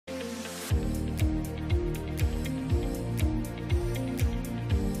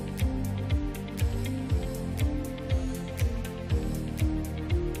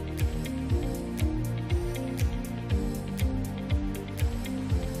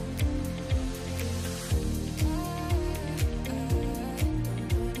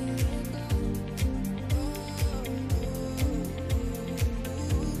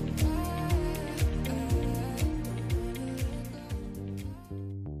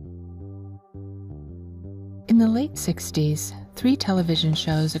the late 60s, 3 television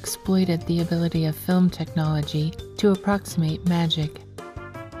shows exploited the ability of film technology to approximate magic.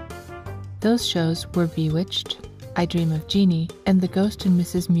 Those shows were Bewitched, I Dream of Jeannie, and The Ghost and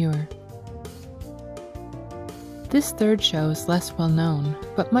Mrs. Muir. This third show is less well known,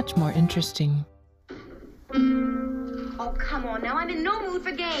 but much more interesting. Oh, come on now, I'm in no mood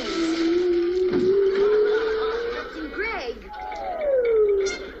for games. Captain Gregg.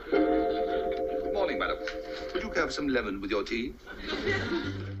 Good morning, madam. Would you have some lemon with your tea?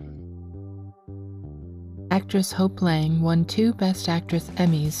 Actress Hope Lang won 2 Best Actress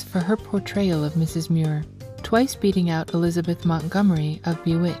Emmys for her portrayal of Mrs. Muir, twice beating out Elizabeth Montgomery of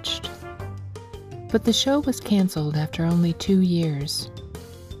Bewitched. But the show was canceled after only 2 years.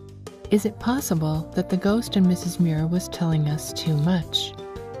 Is it possible that The Ghost and Mrs. Muir was telling us too much?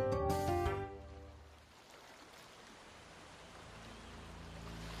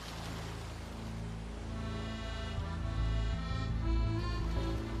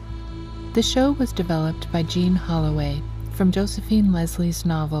 The show was developed by Jean Holloway from Josephine Leslie's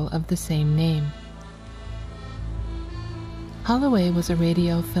novel of the same name. Holloway was a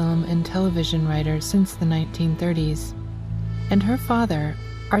radio, film, and television writer since the 1930s, and her father,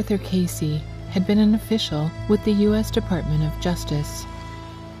 Arthur Casey, had been an official with the U.S. Department of Justice.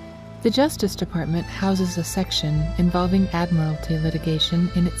 The Justice Department houses a section involving Admiralty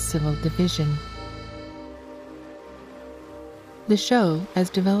litigation in its civil division. The show, as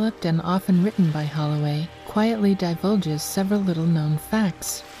developed and often written by Holloway, quietly divulges several little-known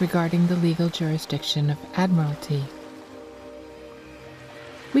facts regarding the legal jurisdiction of Admiralty.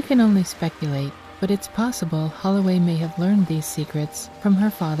 We can only speculate, but it's possible Holloway may have learned these secrets from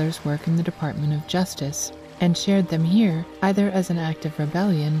her father's work in the Department of Justice and shared them here either as an act of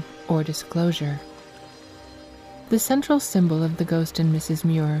rebellion or disclosure. The central symbol of The Ghost and Mrs.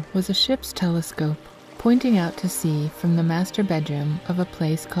 Muir was a ship's telescope pointing out to sea from the master bedroom of a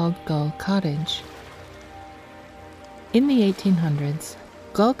place called Gull Cottage. In the 1800s,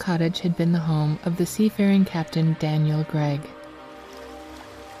 Gull Cottage had been the home of the seafaring Captain Daniel Gregg.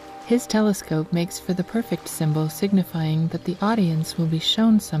 His telescope makes for the perfect symbol signifying that the audience will be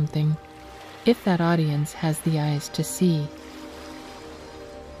shown something, if that audience has the eyes to see.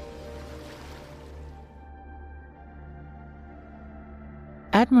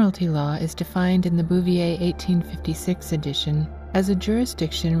 Admiralty law is defined in the Bouvier 1856 edition as a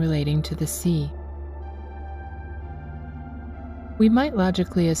jurisdiction relating to the sea. We might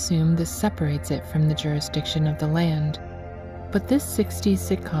logically assume this separates it from the jurisdiction of the land, but this 60s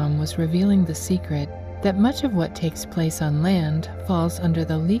sitcom was revealing the secret that much of what takes place on land falls under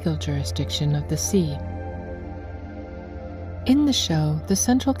the legal jurisdiction of the sea. In the show, the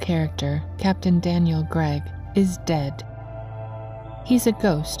central character, Captain Daniel Gregg, is dead. He's a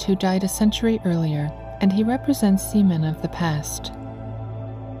ghost who died a century earlier, and he represents seamen of the past.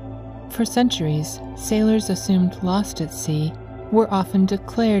 For centuries, sailors assumed lost at sea were often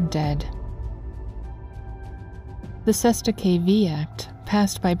declared dead. The Cesta KV Act,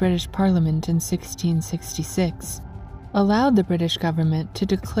 passed by British Parliament in 1666, allowed the British government to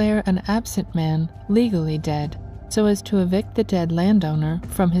declare an absent man legally dead so as to evict the dead landowner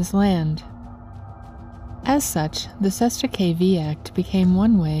from his land. As such, the Cesta KV Act became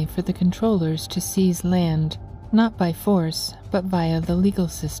one way for the controllers to seize land, not by force, but via the legal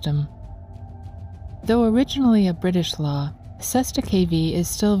system. Though originally a British law, Cesta KV is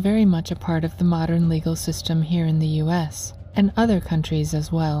still very much a part of the modern legal system here in the US, and other countries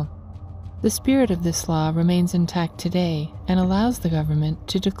as well. The spirit of this law remains intact today and allows the government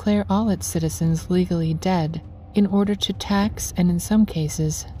to declare all its citizens legally dead in order to tax and in some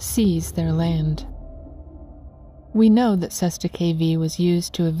cases seize their land. We know that Cesta KV was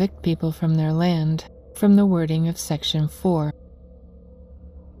used to evict people from their land from the wording of Section 4.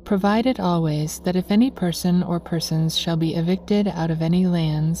 Provided always that if any person or persons shall be evicted out of any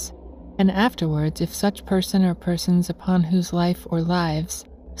lands, and afterwards if such person or persons upon whose life or lives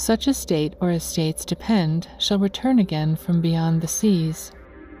such estate or estates depend shall return again from beyond the seas,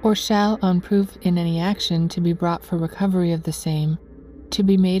 or shall on proof in any action to be brought for recovery of the same, to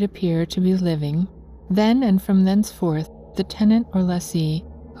be made appear to be living, then and from thenceforth the tenant or lessee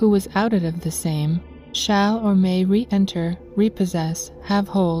who was outed of the same shall or may re-enter, repossess, have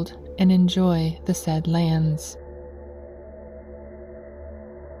hold, and enjoy the said lands.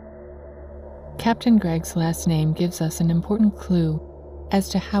 Captain Gregg's last name gives us an important clue as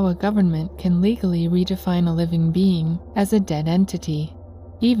to how a government can legally redefine a living being as a dead entity,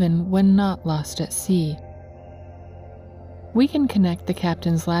 even when not lost at sea. We can connect the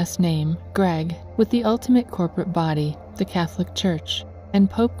captain's last name, Gregg, with the ultimate corporate body, the Catholic Church, and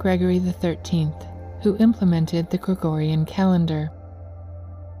Pope Gregory XIII, who implemented the Gregorian calendar.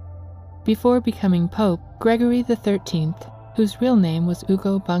 Before becoming Pope, Gregory XIII, whose real name was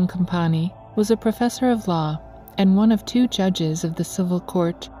Ugo Boncompagni, was a professor of law and one of 2 judges of the civil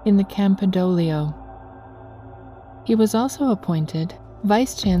court in the Campidoglio. He was also appointed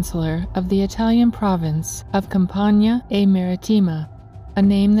Vice-Chancellor of the Italian province of Campania e Marittima, a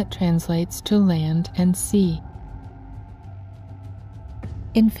name that translates to land and sea.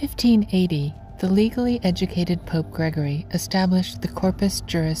 In 1580, the legally educated Pope Gregory established the Corpus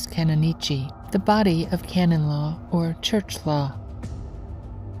Juris Canonici, the body of canon law or church law.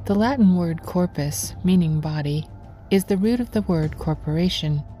 The Latin word corpus, meaning body, is the root of the word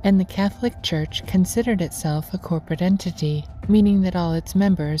corporation, and the Catholic Church considered itself a corporate entity, meaning that all its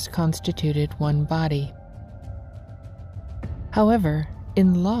members constituted one body. However,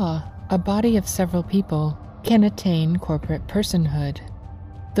 in law, a body of several people can attain corporate personhood.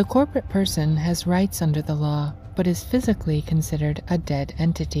 The corporate person has rights under the law, but is physically considered a dead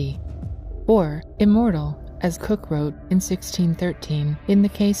entity, or immortal, as Coke wrote in 1613 in the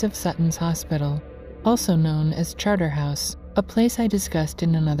case of Sutton's Hospital, also known as Charterhouse, a place I discussed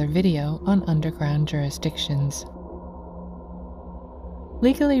in another video on underground jurisdictions.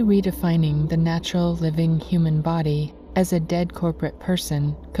 Legally redefining the natural living human body as a dead corporate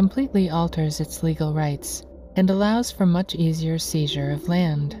person completely alters its legal rights and allows for much easier seizure of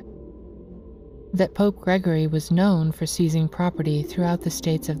land. That Pope Gregory was known for seizing property throughout the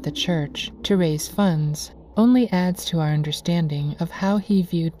states of the Church to raise funds only adds to our understanding of how he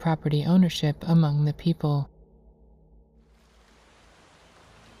viewed property ownership among the people.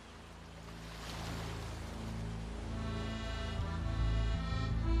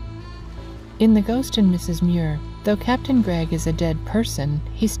 In The Ghost and Mrs. Muir, though Captain Gregg is a dead person,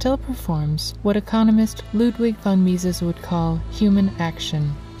 he still performs what economist Ludwig von Mises would call human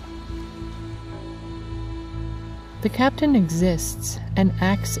action. The captain exists and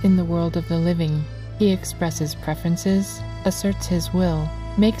acts in the world of the living. He expresses preferences, asserts his will,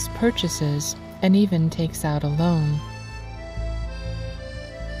 makes purchases, and even takes out a loan.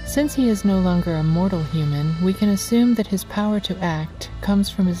 Since he is no longer a mortal human, we can assume that his power to act comes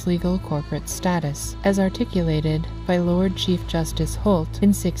from his legal corporate status, as articulated by Lord Chief Justice Holt in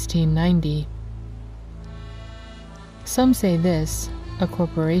 1690. Some say this, a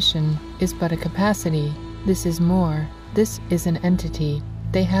corporation, is but a capacity. This is more. This is an entity.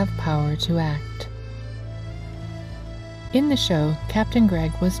 They have power to act. In the show, Captain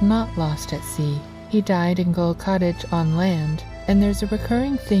Gregg was not lost at sea. He died in Gull Cottage on land, and there's a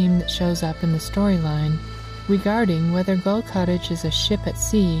recurring theme that shows up in the storyline regarding whether Gull Cottage is a ship at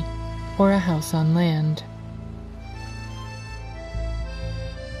sea or a house on land.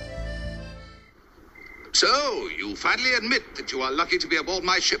 So, you finally admit that you are lucky to be aboard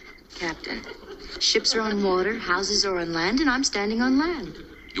my ship. Captain, ships are on water, houses are on land, and I'm standing on land.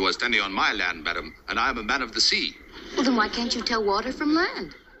 You are standing on my land, madam, and I am a man of the sea. Well, then why can't you tell water from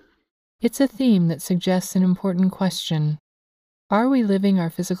land? It's a theme that suggests an important question. Are we living our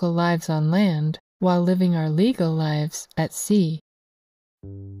physical lives on land while living our legal lives at sea?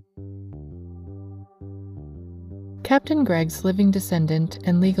 Captain Gregg's living descendant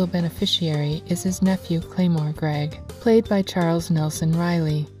and legal beneficiary is his nephew Claymore Gregg, played by Charles Nelson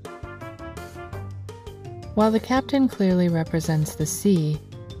Riley. While the captain clearly represents the sea,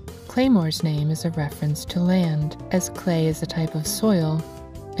 Claymore's name is a reference to land, as clay is a type of soil,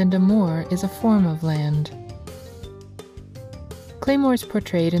 and a moor is a form of land. Claymore's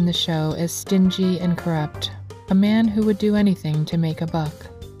portrayed in the show as stingy and corrupt, a man who would do anything to make a buck.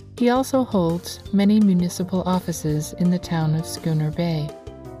 He also holds many municipal offices in the town of Schooner Bay.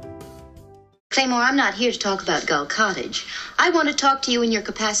 Claymore, I'm not here to talk about Gull Cottage. I want to talk to you in your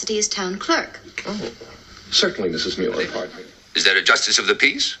capacity as town clerk. Oh, certainly, Mrs. Muir. Pardon me. Is there a justice of the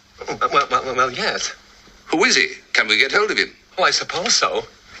peace? Well, yes. Who is he? Can we get hold of him? Oh, I suppose so.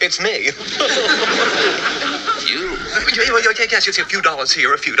 It's me. You? Yes, you see, a few dollars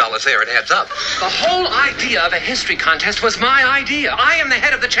here, a few dollars there, it adds up. The whole idea of a history contest was my idea. I am the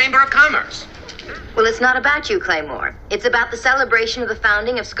head of the Chamber of Commerce. Well, it's not about you, Claymore. It's about the celebration of the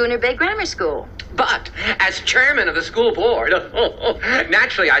founding of Schooner Bay Grammar School. But as chairman of the school board,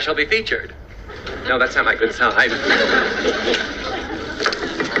 naturally I shall be featured. No, that's not my good side.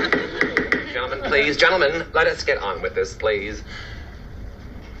 Gentlemen, please. Gentlemen, let us get on with this, please.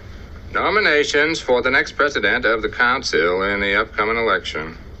 Nominations for the next president of the council in the upcoming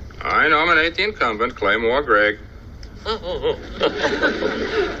election. I nominate the incumbent, Claymore Gregg.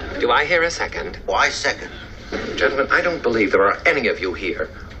 Do I hear a second? Why second? Gentlemen, I don't believe there are any of you here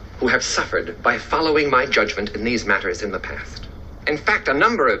who have suffered by following my judgment in these matters in the past. In fact, a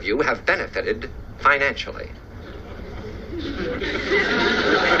number of you have benefited financially.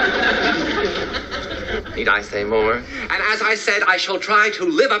 Need I say more? And as I said, I shall try to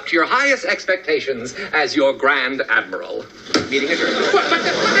live up to your highest expectations as your Grand Admiral. Meeting adjourned.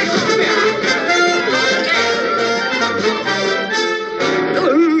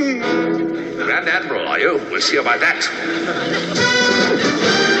 Grand Admiral, are you? We'll see about that.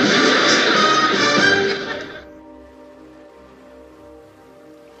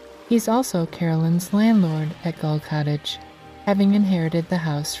 He's also Carolyn's landlord at Gull Cottage, having inherited the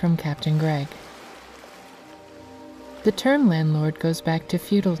house from Captain Gregg. The term landlord goes back to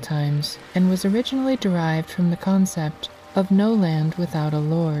feudal times and was originally derived from the concept of no land without a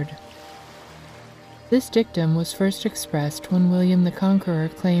lord. This dictum was first expressed when William the Conqueror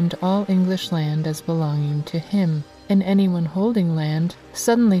claimed all English land as belonging to him, and anyone holding land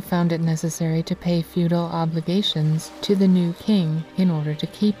suddenly found it necessary to pay feudal obligations to the new king in order to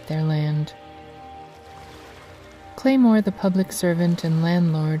keep their land. Claymore, the public servant and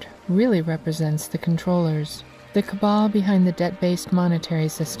landlord, really represents the controllers, the cabal behind the debt-based monetary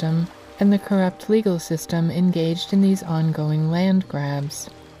system, and the corrupt legal system engaged in these ongoing land grabs.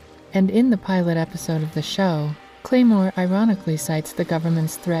 And in the pilot episode of the show, Claymore ironically cites the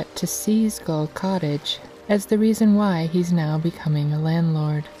government's threat to seize Gull Cottage as the reason why he's now becoming a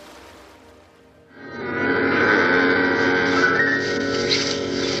landlord.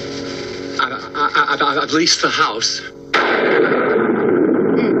 I've leased the house.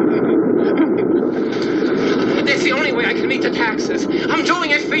 It's the only way I can meet the taxes. I'm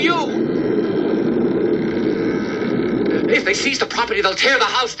doing it for you. If they seize the property, they'll tear the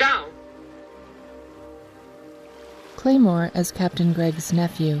house down. Claymore, as Captain Gregg's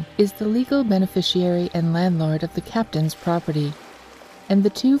nephew, is the legal beneficiary and landlord of the captain's property, and the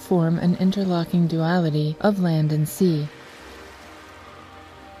two form an interlocking duality of land and sea.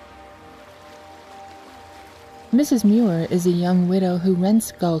 Mrs. Muir is a young widow who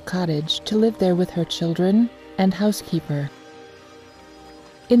rents Gull Cottage to live there with her children and housekeeper.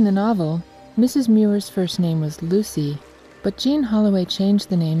 In the novel, Mrs. Muir's first name was Lucy, but Jean Holloway changed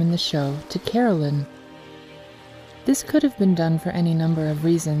the name in the show to Carolyn. This could have been done for any number of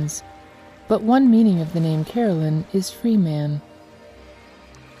reasons, but one meaning of the name Carolyn is free man.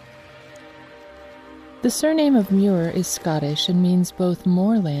 The surname of Muir is Scottish and means both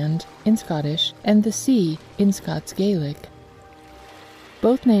moorland in Scottish and the sea in Scots Gaelic.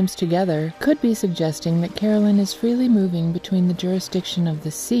 Both names together could be suggesting that Carolyn is freely moving between the jurisdiction of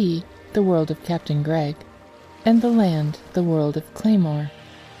the sea, the world of Captain Gregg, and the land, the world of Claymore.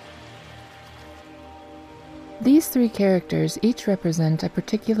 These three characters each represent a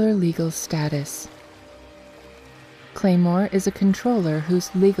particular legal status. Claymore is a controller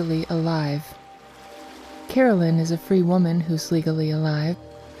who's legally alive. Carolyn is a free woman who's legally alive,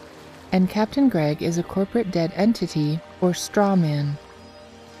 and Captain Gregg is a corporate dead entity or straw man.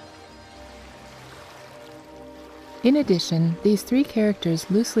 In addition, these three characters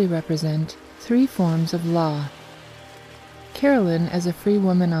loosely represent three forms of law. Carolyn, as a free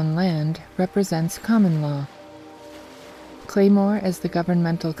woman on land, represents common law. Claymore, as the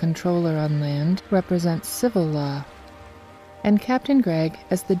governmental controller on land, represents civil law. And Captain Gregg,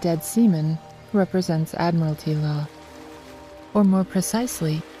 as the dead seaman, represents Admiralty Law. Or more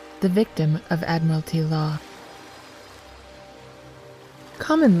precisely, the victim of Admiralty Law.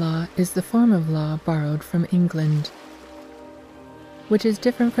 Common law is the form of law borrowed from England, which is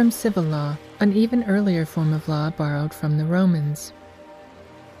different from civil law, an even earlier form of law borrowed from the Romans.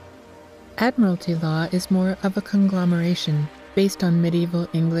 Admiralty law is more of a conglomeration based on medieval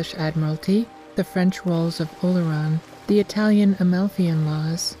English admiralty, the French rolls of Oleron, the Italian Amalfian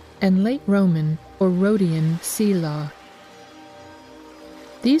laws, and late Roman or Rhodian sea law.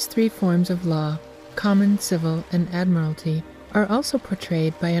 These three forms of law, common, civil, and admiralty, are also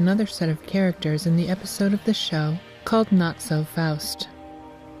portrayed by another set of characters in the episode of the show called Not So Faust.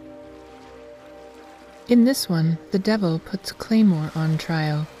 In this one, the devil puts Claymore on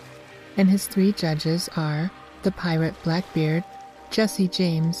trial, and his three judges are the pirate Blackbeard, Jesse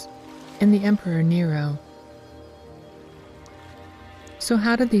James, and the Emperor Nero. So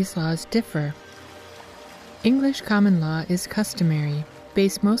how do these laws differ? English common law is customary,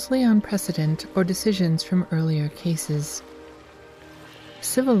 based mostly on precedent or decisions from earlier cases.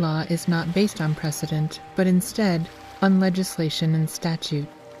 Civil law is not based on precedent, but instead on legislation and statute.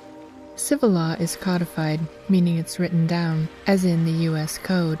 Civil law is codified, meaning it's written down, as in the U.S.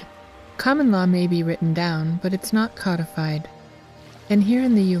 Code. Common law may be written down, but it's not codified. And here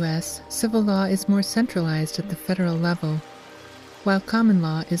in the U.S., civil law is more centralized at the federal level, while common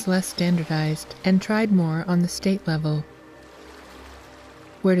law is less standardized and tried more on the state level.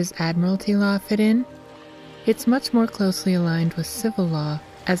 Where does Admiralty Law fit in? It's much more closely aligned with civil law,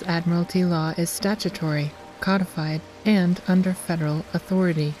 as Admiralty Law is statutory, codified, and under federal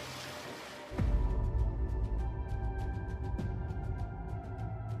authority.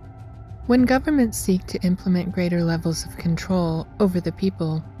 When governments seek to implement greater levels of control over the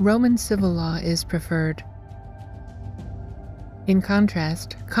people, Roman civil law is preferred. In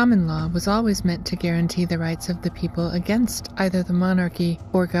contrast, common law was always meant to guarantee the rights of the people against either the monarchy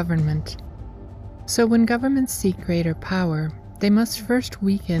or government. So when governments seek greater power, they must first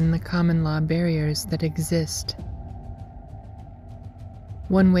weaken the common law barriers that exist.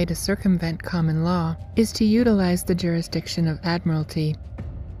 One way to circumvent common law is to utilize the jurisdiction of Admiralty.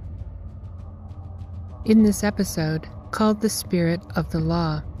 In this episode, called The Spirit of the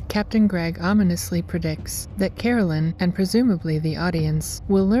Law, Captain Gregg ominously predicts that Carolyn, and presumably the audience,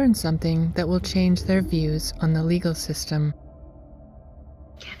 will learn something that will change their views on the legal system.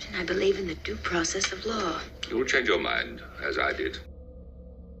 Captain, I believe in the due process of law. You'll change your mind, as I did.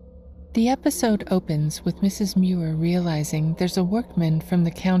 The episode opens with Mrs. Muir realizing there's a workman from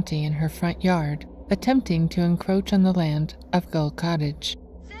the county in her front yard attempting to encroach on the land of Gull Cottage.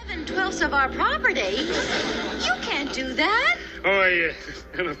 7/12 of our property? You can't do that. Oh,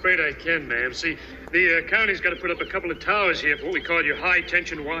 I'm afraid I can, ma'am. See, the county's got to put up a couple of towers here for what we call your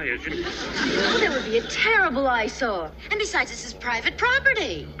high-tension wires. Oh, that would be a terrible eyesore. And besides, this is private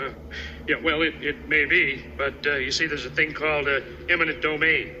property. Yeah, well, it may be, but you see, there's a thing called eminent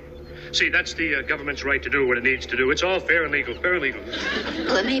domain. See, that's the government's right to do what it needs to do. It's all fair and legal, fair and legal.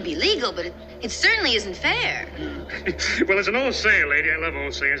 Well, it may be legal, but it certainly isn't fair. Well, there's an old saying, lady. I love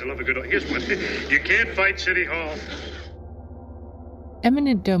old sayings. I love a good... Here's one. You can't fight City Hall.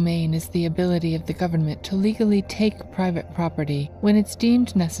 Eminent domain is the ability of the government to legally take private property when it's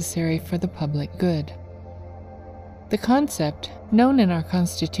deemed necessary for the public good. The concept, known in our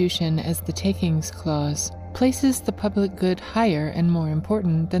Constitution as the Takings Clause, places the public good higher and more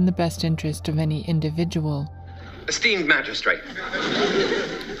important than the best interest of any individual. Esteemed magistrate,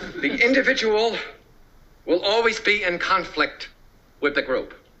 the individual will always be in conflict with the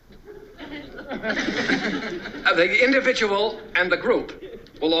group. The individual and the group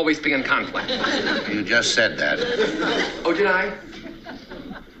will always be in conflict. You just said that. Oh, did I?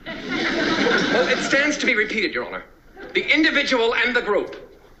 Well, it stands to be repeated, Your Honor. The individual and the group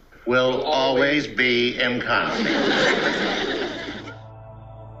will always be in conflict.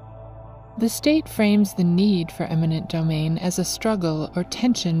 The state frames the need for eminent domain as a struggle or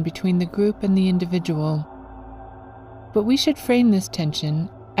tension between the group and the individual. But we should frame this tension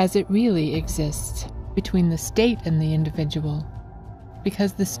as it really exists between the state and the individual,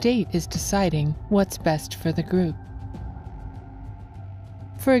 because the state is deciding what's best for the group.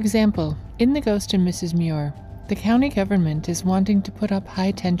 For example, in The Ghost and Mrs. Muir, the county government is wanting to put up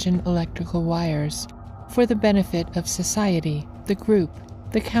high-tension electrical wires for the benefit of society, the group,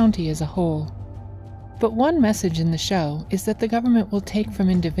 the county as a whole. But one message in the show is that the government will take from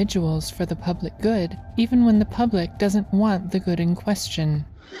individuals for the public good, even when the public doesn't want the good in question.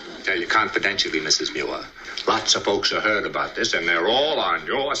 Tell you confidentially, Mrs. Muir, lots of folks have heard about this, and they're all on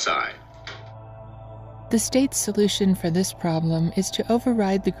your side. The state's solution for this problem is to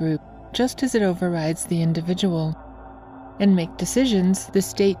override the group just as it overrides the individual, and make decisions the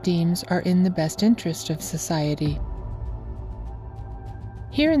state deems are in the best interest of society.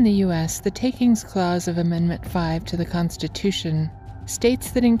 Here in the U.S., the Takings Clause of Amendment 5 to the Constitution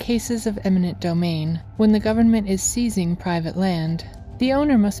states that in cases of eminent domain, when the government is seizing private land, the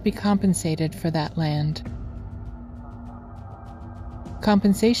owner must be compensated for that land.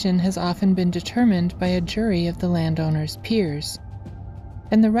 Compensation has often been determined by a jury of the landowner's peers,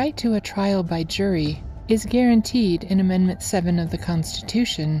 and the right to a trial by jury is guaranteed in Amendment 7 of the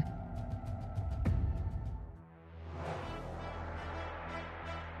Constitution.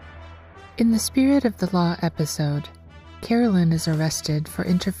 In the Spirit of the Law episode, Carolyn is arrested for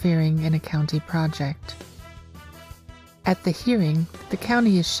interfering in a county project. At the hearing, the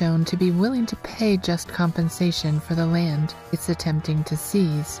county is shown to be willing to pay just compensation for the land it's attempting to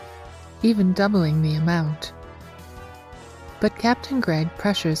seize, even doubling the amount. But Captain Gregg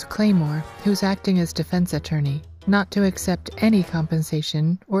pressures Claymore, who's acting as defense attorney, not to accept any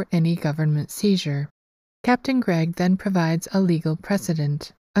compensation or any government seizure. Captain Gregg then provides a legal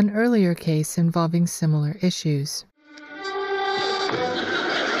precedent, an earlier case involving similar issues.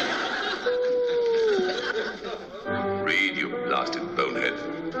 Read, you blasted bonehead.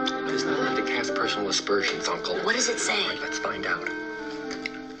 It is not meant to cast personal aspersions, Uncle. What does it say? Right, let's find out.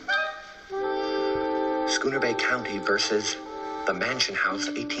 Schooner Bay County versus the Mansion House,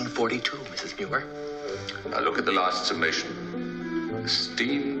 1842, Mrs. Muir. Now look at the last summation.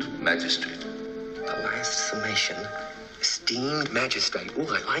 esteemed magistrate. The last summation. Esteemed magistrate. Ooh,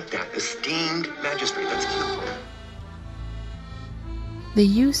 I like that. Esteemed magistrate. That's cute. The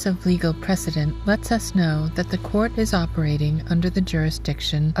use of legal precedent lets us know that the court is operating under the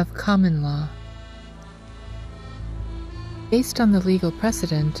jurisdiction of common law. Based on the legal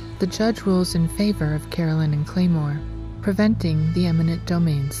precedent, the judge rules in favor of Carolyn and Claymore, preventing the eminent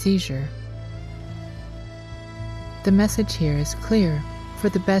domain seizure. The message here is clear. For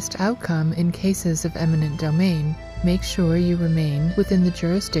the best outcome in cases of eminent domain, make sure you remain within the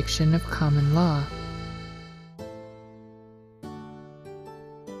jurisdiction of common law.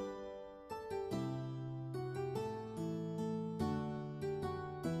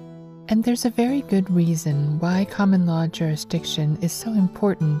 And there's a very good reason why common law jurisdiction is so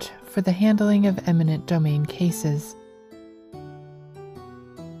important for the handling of eminent domain cases.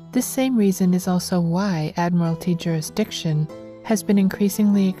 This same reason is also why Admiralty jurisdiction has been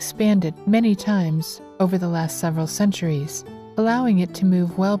increasingly expanded many times over the last several centuries, allowing it to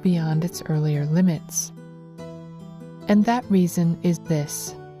move well beyond its earlier limits. And that reason is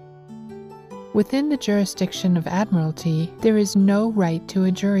this. Within the jurisdiction of Admiralty, there is no right to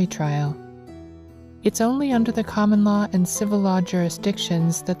a jury trial. It's only under the common law and civil law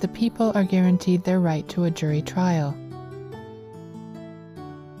jurisdictions that the people are guaranteed their right to a jury trial.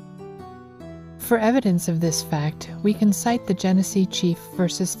 For evidence of this fact, we can cite the Genesee Chief v.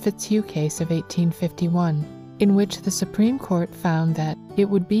 Fitzhugh case of 1851, in which the Supreme Court found that it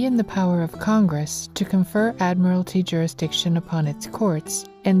would be in the power of Congress to confer Admiralty jurisdiction upon its courts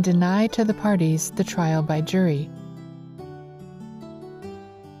and deny to the parties the trial by jury.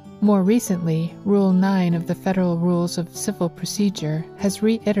 More recently, Rule 9 of the Federal Rules of Civil Procedure has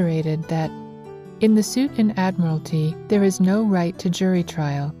reiterated that in the suit in Admiralty, there is no right to jury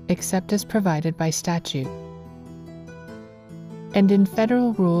trial except as provided by statute. And in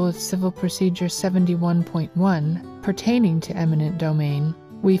Federal Rule of Civil Procedure 71.1, pertaining to eminent domain,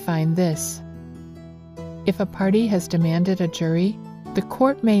 we find this. If a party has demanded a jury, the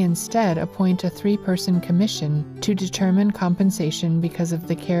court may instead appoint a 3-person commission to determine compensation because of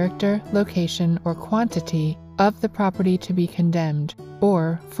the character, location, or quantity of the property to be condemned,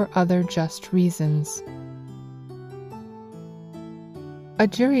 or for other just reasons. A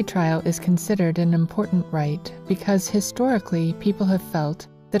jury trial is considered an important right because historically people have felt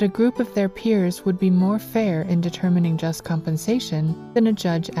that a group of their peers would be more fair in determining just compensation than a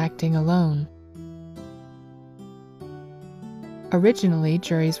judge acting alone. Originally,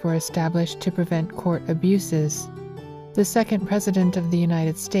 juries were established to prevent court abuses. The second President of the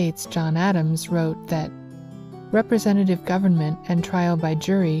United States, John Adams, wrote that representative government and trial by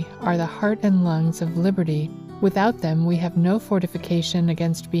jury are the heart and lungs of liberty. Without them, we have no fortification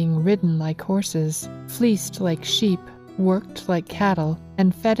against being ridden like horses, fleeced like sheep, worked like cattle,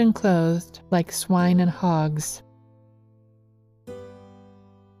 and fed and clothed like swine and hogs.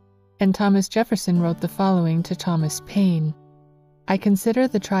 And Thomas Jefferson wrote the following to Thomas Paine. I consider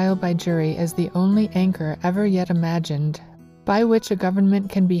the trial by jury as the only anchor ever yet imagined, by which a government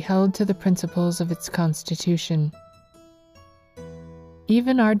can be held to the principles of its Constitution.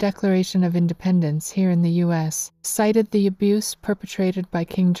 Even our Declaration of Independence here in the U.S. cited the abuse perpetrated by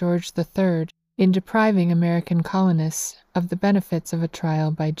King George III in depriving American colonists of the benefits of a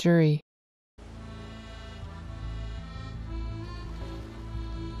trial by jury.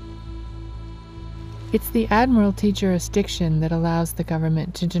 It's the Admiralty jurisdiction that allows the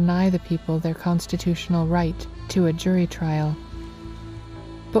government to deny the people their constitutional right to a jury trial.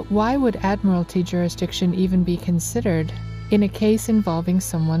 But why would Admiralty jurisdiction even be considered in a case involving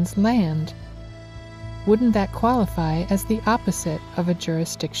someone's land? Wouldn't that qualify as the opposite of a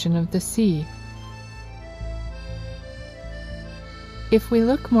jurisdiction of the sea? If we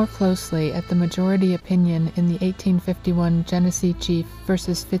look more closely at the majority opinion in the 1851 Genesee Chief v.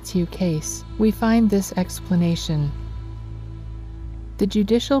 Fitzhugh case, we find this explanation. The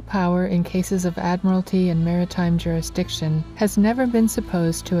judicial power in cases of admiralty and maritime jurisdiction has never been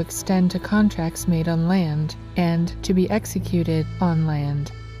supposed to extend to contracts made on land and to be executed on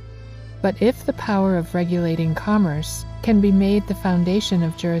land. But if the power of regulating commerce can be made the foundation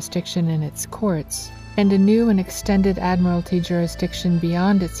of jurisdiction in its courts, and a new and extended admiralty jurisdiction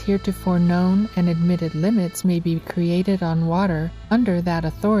beyond its heretofore known and admitted limits may be created on water under that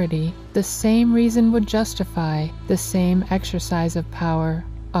authority, the same reason would justify the same exercise of power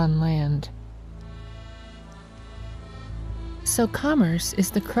on land. So commerce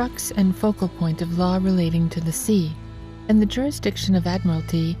is the crux and focal point of law relating to the sea, and the jurisdiction of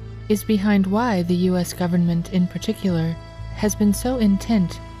admiralty is behind why the U.S. government in particular has been so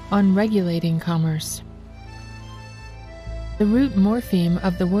intent on regulating commerce. The root morpheme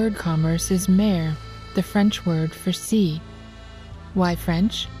of the word commerce is mer, the French word for sea. Why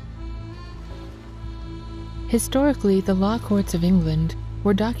French? Historically, the law courts of England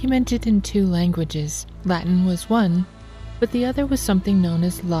were documented in two languages. Latin was one, but the other was something known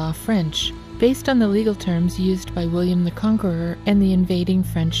as law French, based on the legal terms used by William the Conqueror and the invading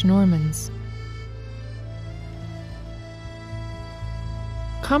French Normans.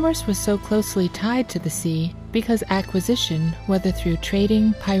 Commerce was so closely tied to the sea because acquisition, whether through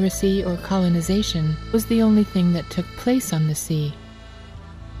trading, piracy, or colonization, was the only thing that took place on the sea.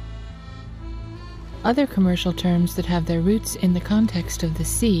 Other commercial terms that have their roots in the context of the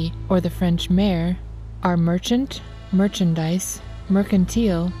sea, or the French mer, are merchant, merchandise,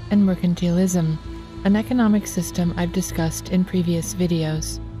 mercantile, and mercantilism, an economic system I've discussed in previous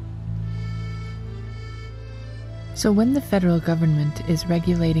videos. So when the federal government is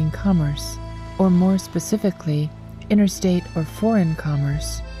regulating commerce, or more specifically, interstate or foreign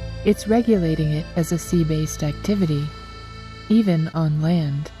commerce, it's regulating it as a sea-based activity, even on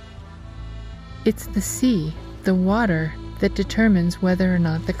land. It's the sea, the water, that determines whether or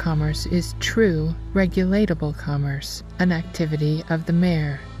not the commerce is true, regulatable commerce, an activity of the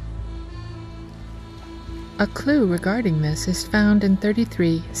mer. A clue regarding this is found in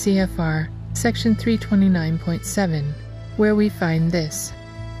 33 CFR Section 329.7, where we find this.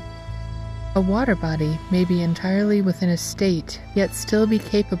 A water body may be entirely within a state, yet still be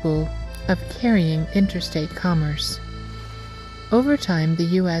capable of carrying interstate commerce. Over time, the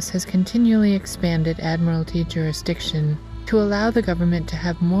U.S. has continually expanded Admiralty jurisdiction to allow the government to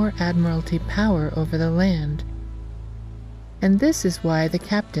have more Admiralty power over the land. And this is why the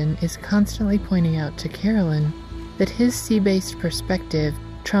captain is constantly pointing out to Carolyn that his sea-based perspective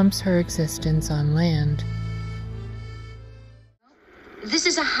trumps her existence on land. This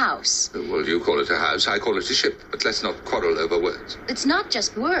is a house. Well, you call it a house, I call it a ship, but let's not quarrel over words. It's not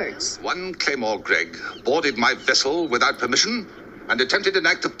just words. One Claymore Gregg boarded my vessel without permission and attempted an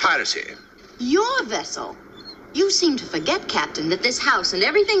act of piracy. Your vessel? You seem to forget, Captain, that this house and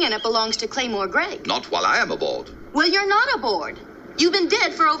everything in it belongs to Claymore Gregg. Not while I am aboard. Well, you're not aboard. You've been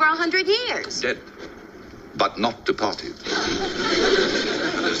dead for over 100 years. Dead, but not departed.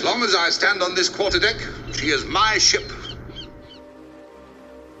 As long as I stand on this quarterdeck, she is my ship.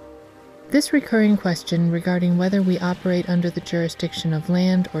 This recurring question regarding whether we operate under the jurisdiction of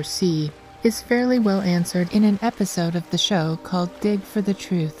land or sea is fairly well answered in an episode of the show called Dig for the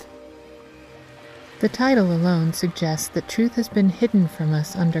Truth. The title alone suggests that truth has been hidden from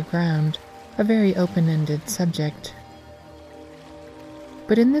us underground, a very open-ended subject.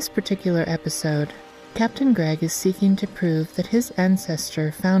 But in this particular episode, Captain Gregg is seeking to prove that his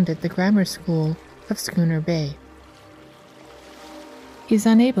ancestor founded the grammar school of Schooner Bay. He's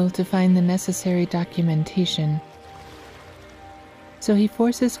unable to find the necessary documentation, so he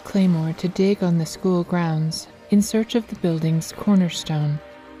forces Claymore to dig on the school grounds in search of the building's cornerstone.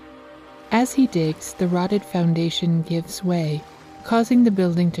 As he digs, the rotted foundation gives way, causing the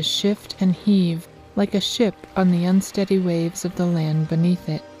building to shift and heave like a ship on the unsteady waves of the land beneath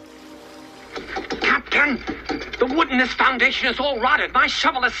it. Captain, the wood in this foundation is all rotted. My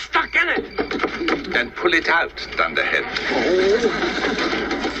shovel is stuck in it. Then pull it out, Thunderhead.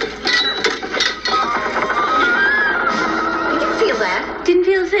 Did you feel that? Didn't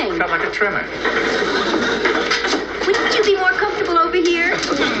feel a thing. Felt like a tremor. Wouldn't you be more comfortable over here?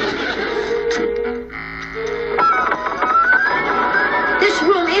 This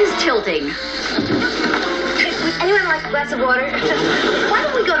room is tilting. Would anyone like a glass of water? Why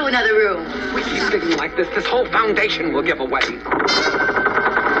don't we go to another room? We keep digging like this whole foundation will give away.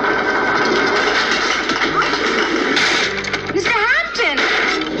 Mr. Hampton!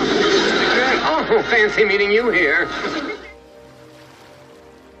 Mr. Gregg. Oh, fancy meeting you here.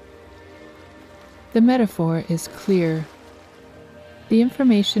 The metaphor is clear. The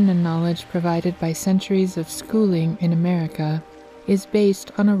information and knowledge provided by centuries of schooling in America is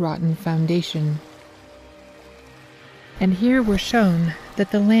based on a rotten foundation. And here we're shown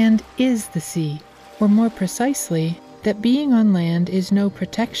that the land is the sea, or more precisely, that being on land is no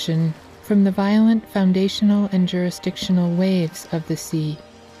protection from the violent foundational and jurisdictional waves of the sea.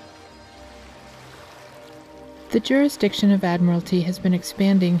 The jurisdiction of Admiralty has been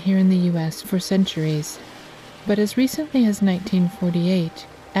expanding here in the U.S. for centuries, but as recently as 1948,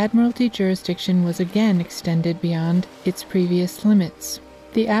 Admiralty jurisdiction was again extended beyond its previous limits.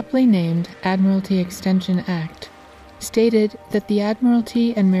 The aptly named Admiralty Extension Act stated that the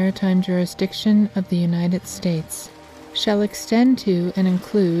Admiralty and Maritime Jurisdiction of the United States shall extend to and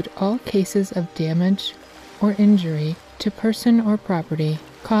include all cases of damage or injury to person or property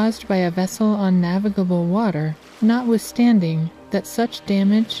caused by a vessel on navigable water notwithstanding that such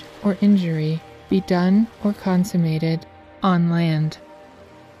damage or injury be done or consummated on land.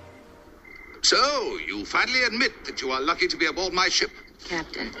 So, you finally admit that you are lucky to be aboard my ship.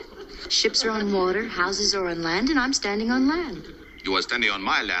 Captain, ships are on water, houses are on land, and I'm standing on land. You are standing on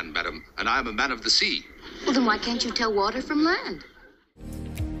my land, madam, and I am a man of the sea. Well, then why can't you tell water from land?